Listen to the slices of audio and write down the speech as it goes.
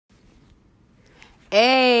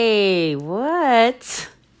Hey, what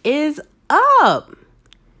is up?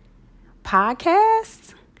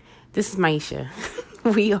 Podcast? This is Maisha.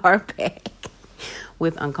 We are back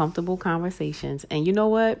with Uncomfortable Conversations. And you know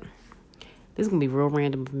what? This is going to be real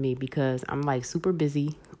random for me because I'm like super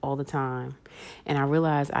busy all the time. And I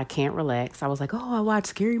realized I can't relax. I was like, I watch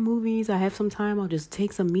scary movies. I have some time. I'll just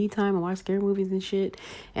take some me time and watch scary movies and shit.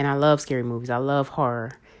 And I love scary movies. I love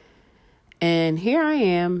horror. And here I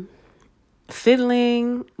am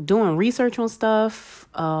fiddling, doing research on stuff.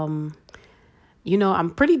 I'm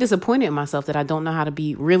pretty disappointed in myself that I don't know how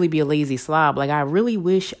to really be a lazy slob. Like, I really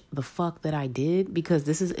wish the fuck that I did, because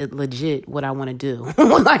this is legit what I want to do.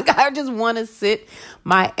 Like, I just want to sit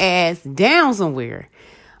my ass down somewhere.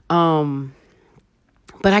 But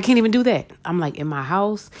I can't even do that. I'm like in my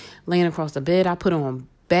house, laying across the bed. I put on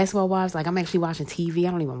Basketball Wives. Like, I'm actually watching TV.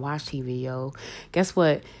 I don't even watch TV, yo. Guess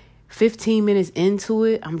what? 15 minutes into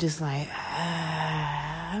it, I'm just like,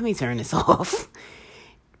 let me turn this off.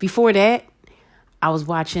 Before that, I was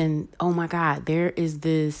watching, oh my God, there is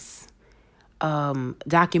this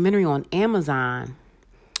documentary on Amazon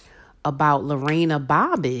about Lorena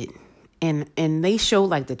Bobbitt. And they show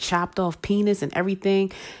like the chopped off penis and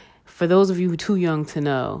everything. For those of you who are too young to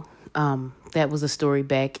know, that was a story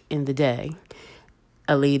back in the day.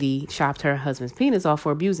 A lady chopped her husband's penis off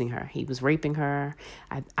for abusing her. He was raping her.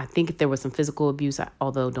 I think there was some physical abuse,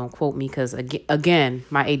 although don't quote me, because again,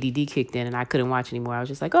 my ADD kicked in and I couldn't watch anymore. I was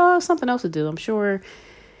just like, something else to do. I'm sure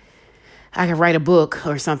I could write a book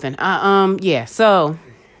or something. Yeah. So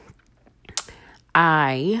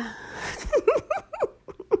I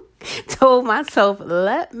told myself,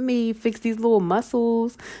 let me fix these little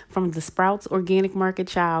mussels from the Sprouts Organic Market.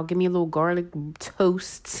 Child, give me a little garlic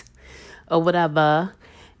toast or whatever,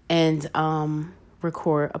 and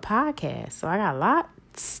record a podcast. So I got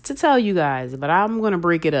lots to tell you guys, but I'm going to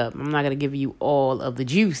break it up. I'm not going to give you all of the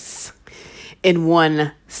juice in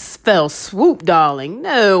one fell swoop, darling.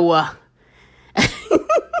 No.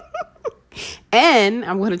 And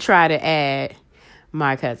I'm going to try to add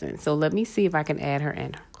my cousin. So let me see if I can add her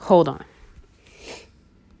in. Hold on.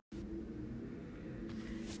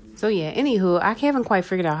 So yeah, anywho, I haven't quite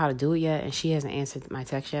figured out how to do it yet, and she hasn't answered my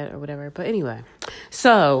text yet or whatever. But anyway,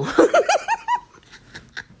 so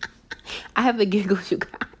I have the giggles, you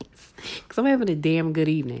guys, because I'm having a damn good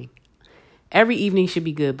evening. Every evening should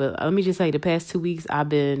be good, but let me just say, the past 2 weeks, I've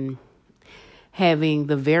been having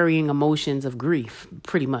the varying emotions of grief,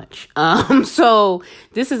 pretty much. So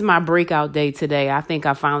this is my breakout day today. I think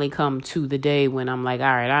I finally come to the day when I'm like, all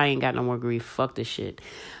right, I ain't got no more grief. Fuck this shit.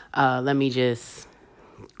 Let me just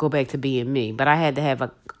go back to being me. But I had to have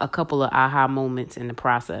a couple of aha moments in the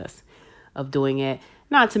process of doing it.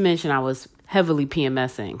 Not to mention I was heavily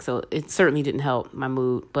PMSing, so it certainly didn't help my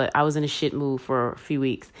mood. But I was in a shit mood for a few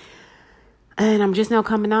weeks, and I'm just now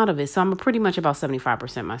coming out of it. So I'm pretty much about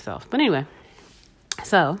 75% myself. But anyway,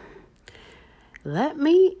 so let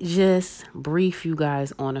me just brief you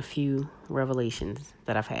guys on a few revelations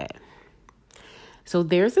that I've had. So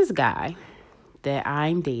there's this guy that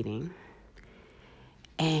I'm dating,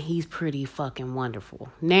 and he's pretty fucking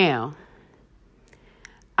wonderful. Now,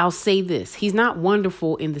 I'll say this. He's not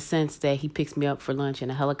wonderful in the sense that he picks me up for lunch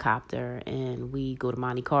in a helicopter and we go to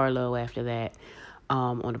Monte Carlo after that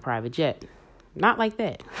on a private jet. Not like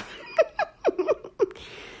that.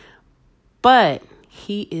 But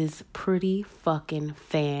he is pretty fucking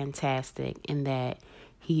fantastic in that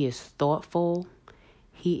he is thoughtful.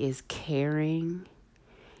 He is caring.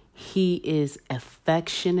 He is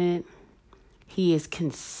affectionate. He is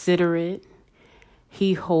considerate.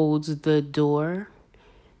 He holds the door.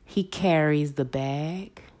 He carries the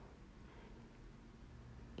bag.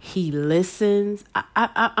 He listens.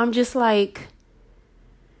 I'm just like,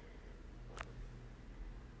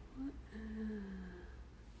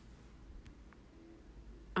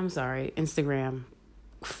 I'm sorry, Instagram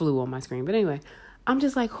flew on my screen. But anyway, I'm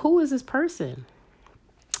just like, who is this person?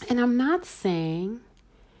 And I'm not saying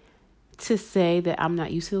to say that I'm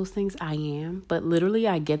not used to those things. I am. But literally,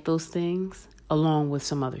 I get those things along with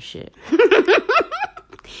some other shit.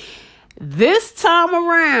 This time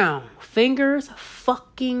around, fingers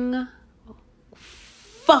fucking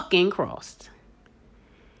crossed.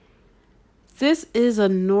 This is a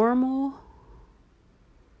normal,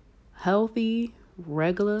 healthy,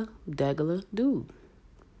 regular dude.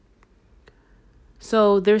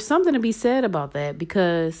 So there's something to be said about that,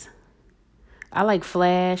 because I like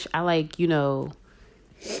flash. I like, a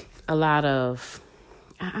lot of,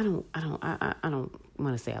 I don't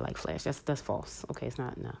want to say I like flash. That's false. Okay. It's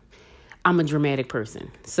not, no. I'm a dramatic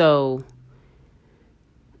person. So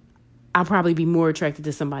I'll probably be more attracted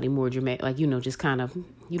to somebody more dramatic, like, just kind of,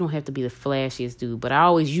 you don't have to be the flashiest dude, but I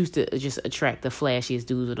always used to just attract the flashiest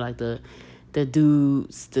dudes, with like the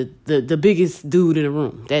dudes, the biggest dude in the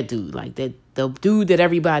room. That dude, like the dude that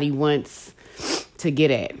everybody wants to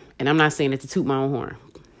get at. And I'm not saying it to toot my own horn.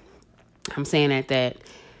 I'm saying that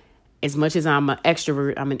as much as I'm an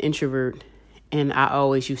extrovert, I'm an introvert, and I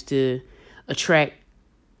always used to attract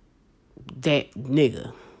that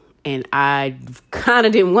nigga. And I kind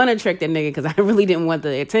of didn't want to attract that nigga because I really didn't want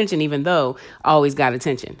the attention, even though I always got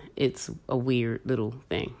attention. It's a weird little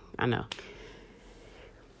thing, I know.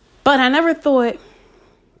 But I never thought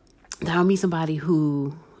that I'll meet somebody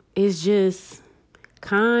who is just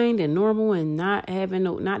kind and normal and not down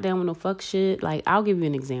with no fuck shit. Like, I'll give you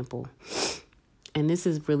an example. And this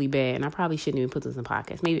is really bad. And I probably shouldn't even put this in the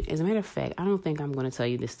podcast. Maybe, as a matter of fact, I don't think I'm going to tell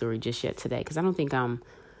you this story just yet today. Because I don't think I'm,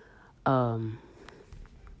 oh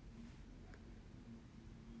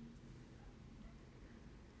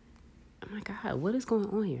my God, what is going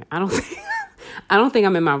on here? I don't think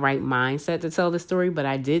I'm in my right mindset to tell this story, but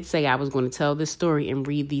I did say I was going to tell this story and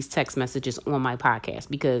read these text messages on my podcast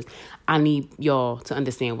because I need y'all to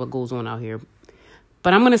understand what goes on out here.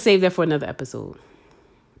 But I'm going to save that for another episode.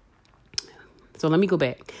 So let me go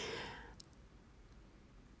back.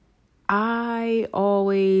 I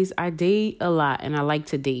date a lot and I like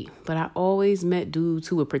to date, but I always met dudes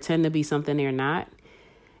who would pretend to be something they're not.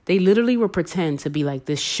 They literally would pretend to be like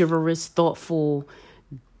this chivalrous, thoughtful,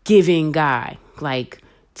 giving guy. Like,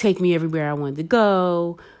 take me everywhere I wanted to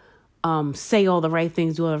go, say all the right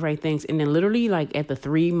things, do all the right things. And then literally like at the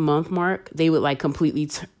 3-month mark, they would like completely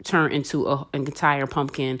turn into an entire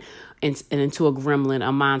pumpkin and into a gremlin,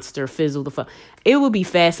 a monster, fizzle the fuck. It would be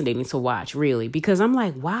fascinating to watch, really, because I'm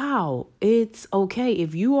like, wow, it's okay.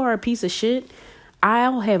 If you are a piece of shit,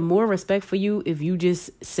 I'll have more respect for you if you just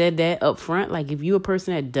said that up front. Like, if you a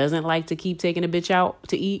person that doesn't like to keep taking a bitch out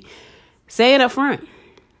to eat, say it up front.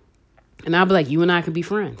 And I'll be like, you and I can be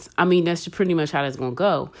friends. I mean, that's pretty much how that's going to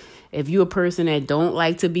go. If you a person that don't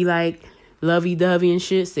like to be like lovey-dovey and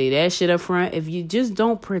shit, say that shit up front. If you just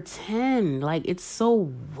don't pretend, like, it's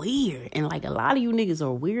so weird. And like, a lot of you niggas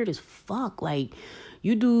are weird as fuck. Like,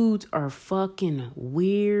 you dudes are fucking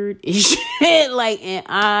weird as shit. Like, and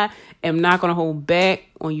I am not going to hold back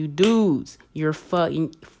on you dudes. You're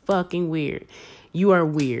fucking weird. You are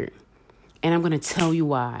weird. And I'm going to tell you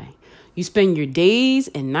why. You spend your days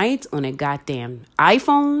and nights on a goddamn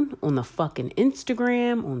iPhone, on the fucking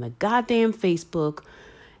Instagram, on the goddamn Facebook.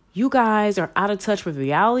 You guys are out of touch with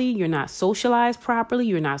reality. You're not socialized properly.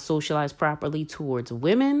 You're not socialized properly towards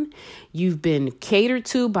women. You've been catered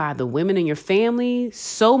to by the women in your family,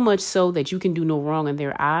 so much so that you can do no wrong in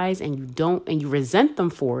their eyes, and you resent them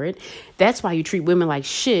for it. That's why you treat women like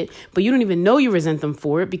shit, but you don't even know you resent them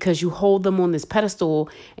for it because you hold them on this pedestal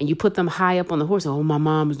and you put them high up on the horse. Oh, my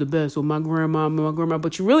mom is the best. Oh, my grandma,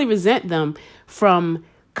 but you really resent them for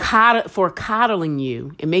coddling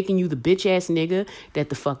you and making you the bitch ass nigga that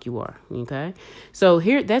the fuck you are. Okay. So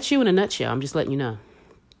that's you in a nutshell. I'm just letting you know.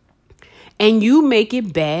 And you make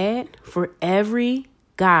it bad for every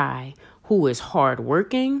guy who is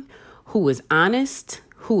hardworking, who is honest,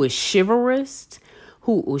 who is chivalrous,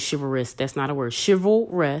 that's not a word,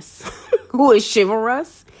 chivalrous, who is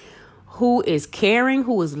chivalrous, who is caring,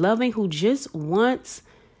 who is loving, who just wants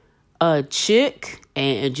a chick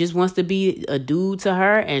and just wants to be a dude to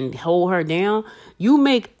her and hold her down. You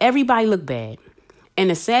make everybody look bad. And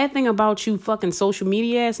the sad thing about you fucking social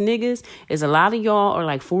media ass niggas is a lot of y'all are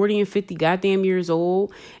like 40 and 50 goddamn years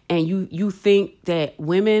old, and you think that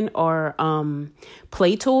women are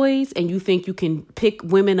play toys, and you think you can pick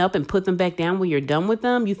women up and put them back down when you're done with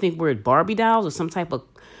them. You think we're Barbie dolls or some type of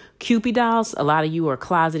Cupid dolls. A lot of you are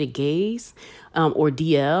closeted gays or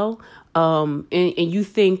DL. And you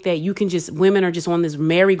think that you can women are just on this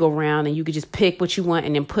merry-go-round and you could just pick what you want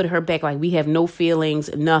and then put her back like we have no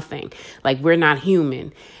feelings, nothing. Like we're not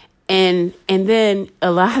human. And then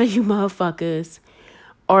a lot of you motherfuckers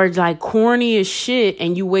are like corny as shit,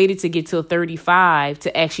 and you waited to get till 35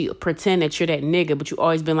 to actually pretend that you're that nigga, but you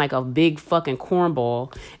always been like a big fucking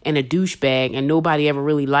cornball and a douchebag, and nobody ever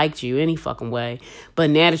really liked you any fucking way.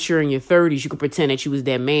 But now that you're in your 30s, you can pretend that you was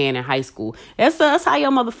that man in high school. That's how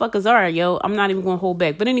y'all motherfuckers are, yo. I'm not even gonna hold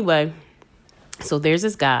back. But anyway, so there's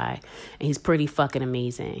this guy, and he's pretty fucking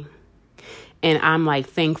amazing. And I'm like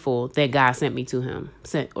thankful that God sent him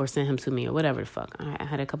to me, or whatever the fuck. I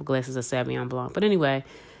had a couple glasses of Sauvignon Blanc. But anyway,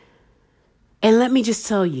 and let me just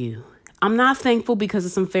tell you, I'm not thankful because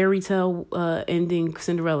of some fairy tale ending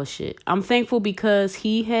Cinderella shit. I'm thankful because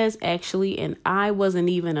he has actually, and I wasn't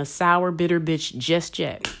even a sour, bitter bitch just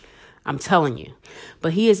yet. I'm telling you.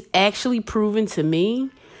 But he has actually proven to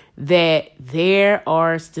me that there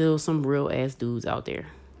are still some real ass dudes out there.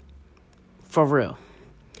 For real.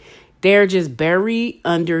 They're just buried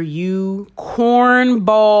under you,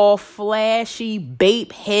 cornball, flashy,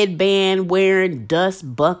 bape headband wearing,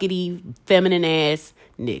 dust buckety, feminine ass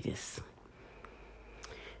niggas.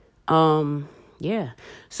 Yeah.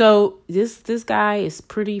 So this guy is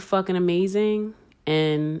pretty fucking amazing,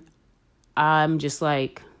 and I'm just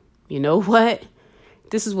like, you know what?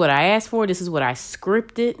 This is what I asked for. This is what I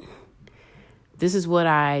scripted. This is what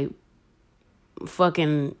I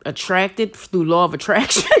fucking attracted through law of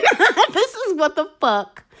attraction. This is what the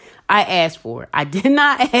fuck I asked for. I did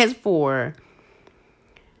not ask for,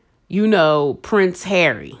 Prince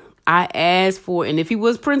Harry. I asked for, and if he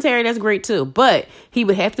was Prince Harry, that's great too. But he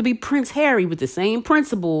would have to be Prince Harry with the same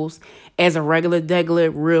principles as a regular,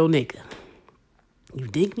 real nigga. You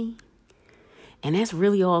dig me? And that's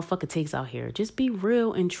really all fucking takes out here. Just be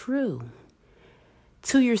real and true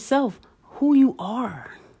to yourself, who you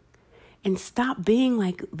are. And stop being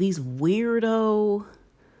like these weirdo.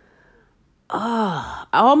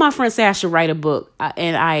 All my friends say I should write a book.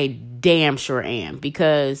 And I damn sure am.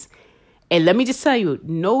 Because, and let me just tell you,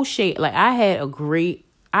 no shade. Like I have a great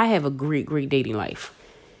dating life.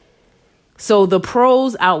 So the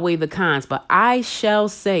pros outweigh the cons. But I shall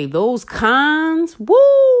say those cons,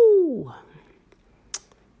 woo,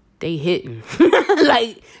 they hitting.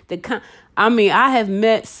 Like I have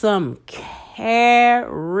met some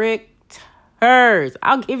characters.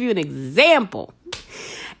 I'll give you an example.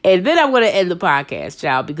 And then I'm going to end the podcast,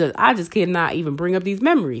 child, because I just cannot even bring up these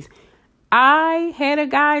memories. I had a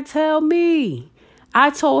guy tell me,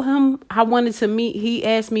 I told him I wanted to meet. He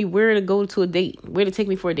asked me where to go to a date, where to take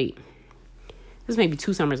me for a date. This may be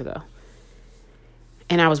 2 summers ago.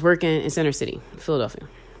 And I was working in Center City, Philadelphia.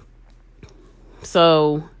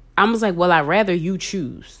 So I was like, well, I'd rather you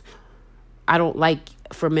choose. I don't like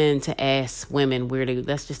for men to ask women where to.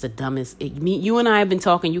 That's just the dumbest. You and I have been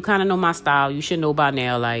talking. You kind of know my style. You should know by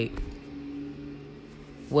now, like,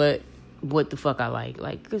 what the fuck I like.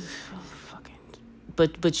 Like, fucking.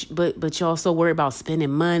 But y'all so worried about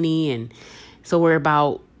spending money and so worried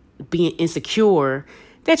about being insecure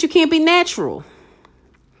that you can't be natural.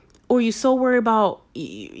 Or you so worried about,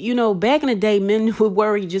 back in the day, men would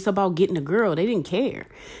worry just about getting a girl. They didn't care.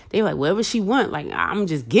 They were like, whatever she want, like, I'm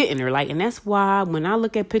just getting her. Like, and that's why when I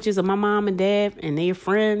look at pictures of my mom and dad and their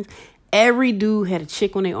friends, every dude had a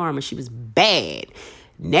chick on their arm and she was bad.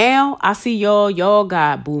 Now I see y'all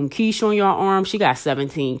got Boom Keisha on your arm. She got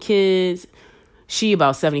 17 kids. She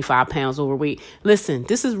about 75 pounds overweight. Listen,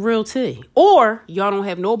 this is real tea. Or y'all don't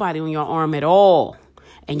have nobody on your arm at all.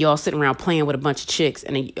 And y'all sitting around playing with a bunch of chicks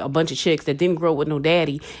and a bunch of chicks that didn't grow up with no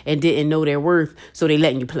daddy and didn't know their worth. So they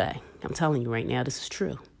letting you play. I'm telling you right now, this is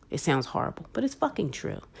true. It sounds horrible, but it's fucking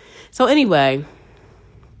true. So anyway,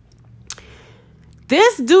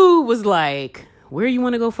 this dude was like, where you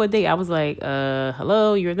want to go for a date? I was like,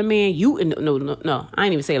 hello, you're the man. No. I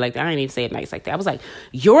ain't even say it like that. I ain't even say it nice like that. I was like,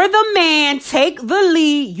 you're the man. Take the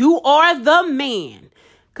lead. You are the man.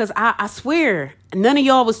 Because I swear, none of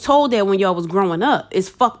y'all was told that when y'all was growing up. It's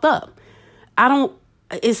fucked up.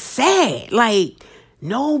 It's sad. Like,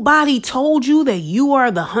 nobody told you that you are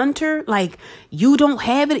the hunter. Like, you don't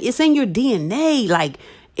have it. It's in your DNA. Like,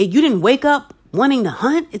 you didn't wake up wanting to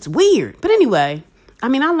hunt. It's weird. But anyway, I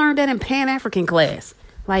learned that in Pan-African class.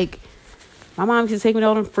 Like, my mom used to take me to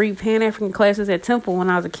all them free Pan-African classes at Temple when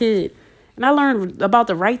I was a kid. And I learned about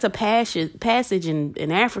the rites of passage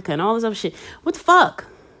in Africa and all this other shit. What the fuck?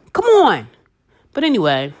 Come on. But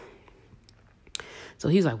anyway, so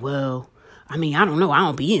he's like, well, I don't know. I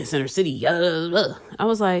don't be in Center City. I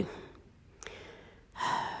was like,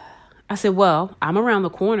 I said, well, I'm around the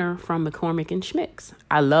corner from McCormick and Schmick's.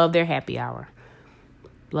 I love their happy hour.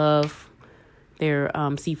 Love their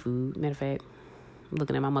seafood. Matter of fact, I'm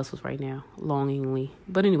looking at my muscles right now, longingly.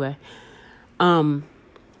 But anyway, why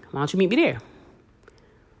don't you meet me there?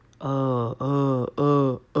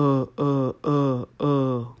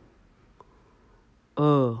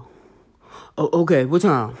 Okay, what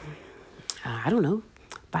time? I don't know.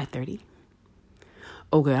 5:30.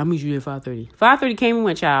 Okay, I'll meet you at 5:30. 5:30 came and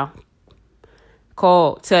went, child.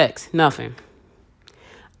 Call, text, nothing.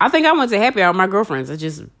 I think I went to happy hour with my girlfriends. I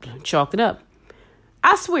just chalked it up.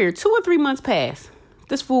 I swear, 2 or 3 months passed.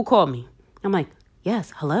 This fool called me. I'm like,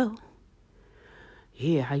 yes, hello.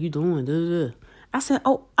 Yeah, how you doing? Duh, duh, duh. I said,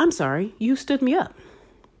 oh, I'm sorry. You stood me up.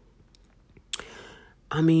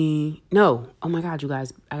 No. Oh my God, you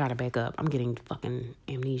guys, I gotta back up. I'm getting fucking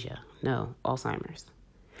amnesia. No, Alzheimer's.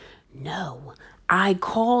 No, I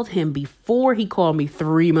called him before he called me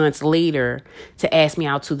 3 months later to ask me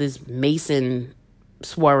out to this Mason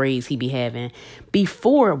soirees he be having.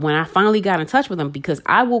 Before, when I finally got in touch with him, because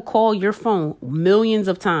I will call your phone millions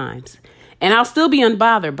of times And I'll still be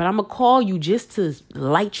unbothered, but I'm going to call you just to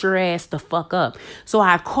light your ass the fuck up. So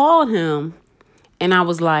I called him and I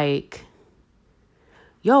was like,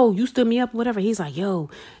 yo, you stood me up, whatever. He's like, yo,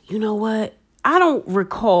 you know what? I don't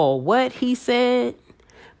recall what he said,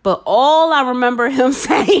 but all I remember him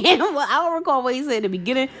saying, well, I don't recall what he said at the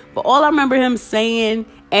beginning, but all I remember him saying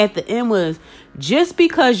at the end was, just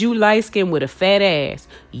because you light skinned with a fat ass,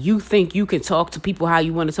 you think you can talk to people how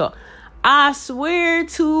you want to talk. I swear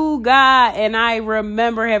to God. And I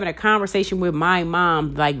remember having a conversation with my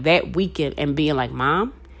mom like that weekend and being like,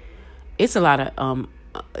 Mom, it's a lot of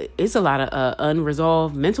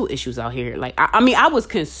unresolved mental issues out here. Like, I mean, I was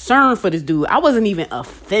concerned for this dude. I wasn't even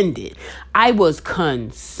offended. I was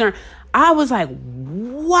concerned. I was like,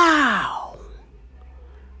 wow,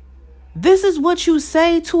 this is what you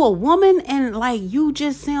say to a woman, and like, you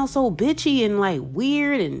just sound so bitchy and like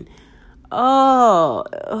weird and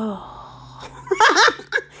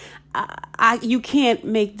you can't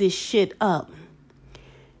make this shit up.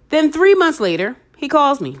 Then 3 months later, he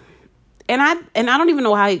calls me. And I don't even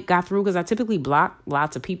know how it got through, because I typically block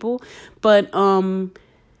lots of people. But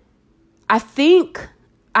I think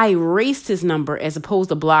I erased his number as opposed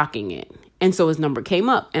to blocking it. And so his number came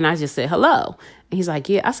up and I just said, hello. And he's like,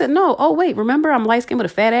 yeah. I said, no. Oh, wait, remember, I'm light skinned with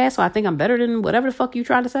a fat ass, so I think I'm better than whatever the fuck you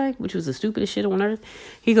tried to say, which was the stupidest shit on earth.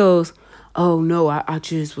 He goes, oh, no, I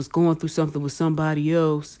just was going through something with somebody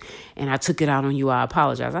else and I took it out on you. I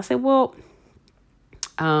apologize. I said, well,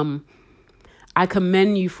 I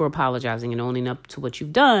commend you for apologizing and owning up to what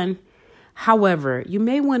you've done. However, you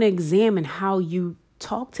may want to examine how you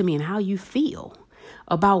talk to me and how you feel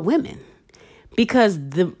about women, because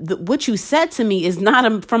what you said to me is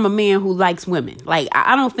not from a man who likes women. Like,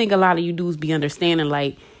 I don't think a lot of you dudes be understanding,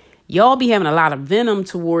 like, y'all be having a lot of venom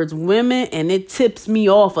towards women, and it tips me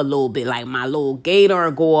off a little bit. Like, my little gator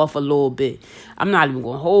go off a little bit. I'm not even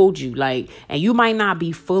going to hold you. Like, and you might not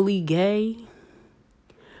be fully gay,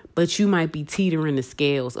 but you might be teetering the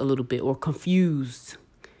scales a little bit or confused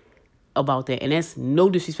about that. And that's no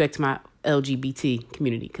disrespect to my LGBT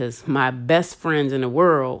community, because my best friends in the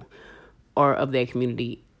world are of that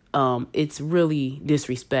community. It's really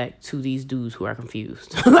disrespect to these dudes who are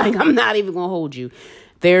confused. Like, I'm not even going to hold you.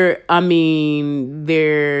 There's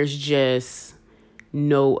just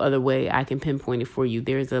no other way I can pinpoint it for you.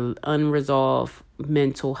 There's an unresolved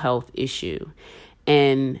mental health issue.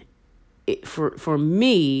 And for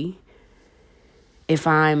me, if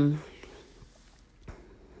I'm,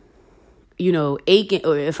 aching,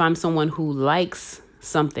 or if I'm someone who likes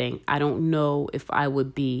something, I don't know if I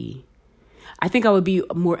think I would be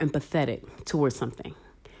more empathetic towards something.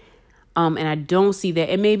 And I don't see that.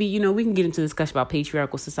 And maybe, we can get into a discussion about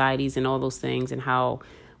patriarchal societies and all those things and how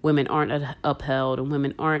women aren't upheld and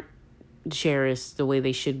women aren't cherished the way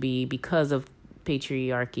they should be because of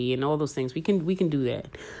patriarchy and all those things. We can do that.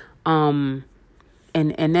 And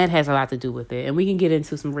that has a lot to do with it. And we can get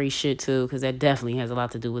into some race shit too, because that definitely has a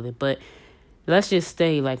lot to do with it. But let's just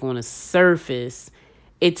stay like on the surface.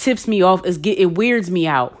 It tips me off. It weirds me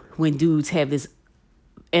out when dudes have this,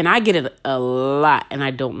 and I get it a lot, and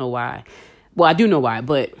I don't know why. Well, I do know why,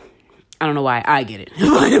 but I don't know why I get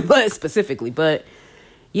it, but specifically. But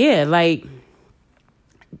yeah, like,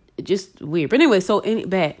 just weird. But anyway, so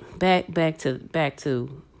back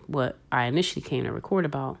to what I initially came to record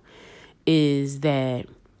about is that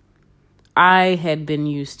I had been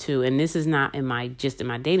used to, and this is not in my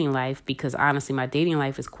dating life, because honestly, my dating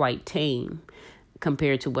life is quite tame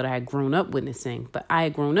compared to what I had grown up witnessing. But I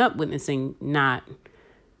had grown up witnessing not,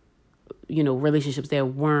 relationships that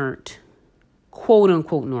weren't quote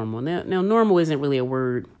unquote normal. Now, normal isn't really a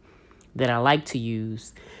word that I like to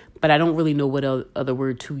use, but I don't really know what other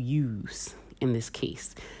word to use in this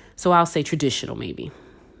case. So I'll say traditional maybe.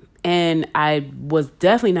 And I was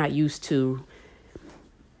definitely not used to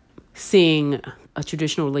seeing a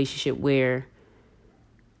traditional relationship where,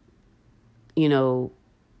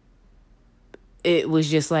 it was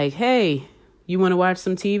just like, hey, you want to watch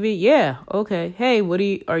some TV? Yeah. Okay. Hey,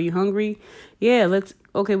 are you hungry? Yeah,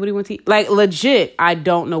 okay, what do you want to eat? Like, legit, I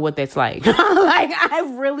don't know what that's like. Like,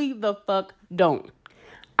 I really the fuck don't.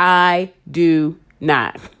 I do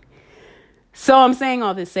not. So I'm saying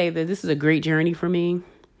all this to say that this is a great journey for me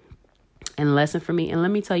and lesson for me. And let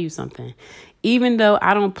me tell you something. Even though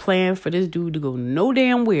I don't plan for this dude to go no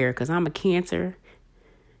damn where, because I'm a Cancer,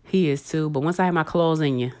 he is too. But once I have my claws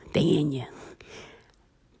in you, they in you.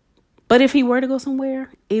 But if he were to go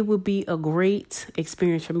somewhere, it would be a great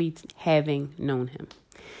experience for me having known him.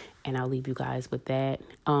 And I'll leave you guys with that.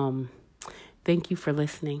 Thank you for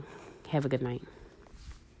listening. Have a good night.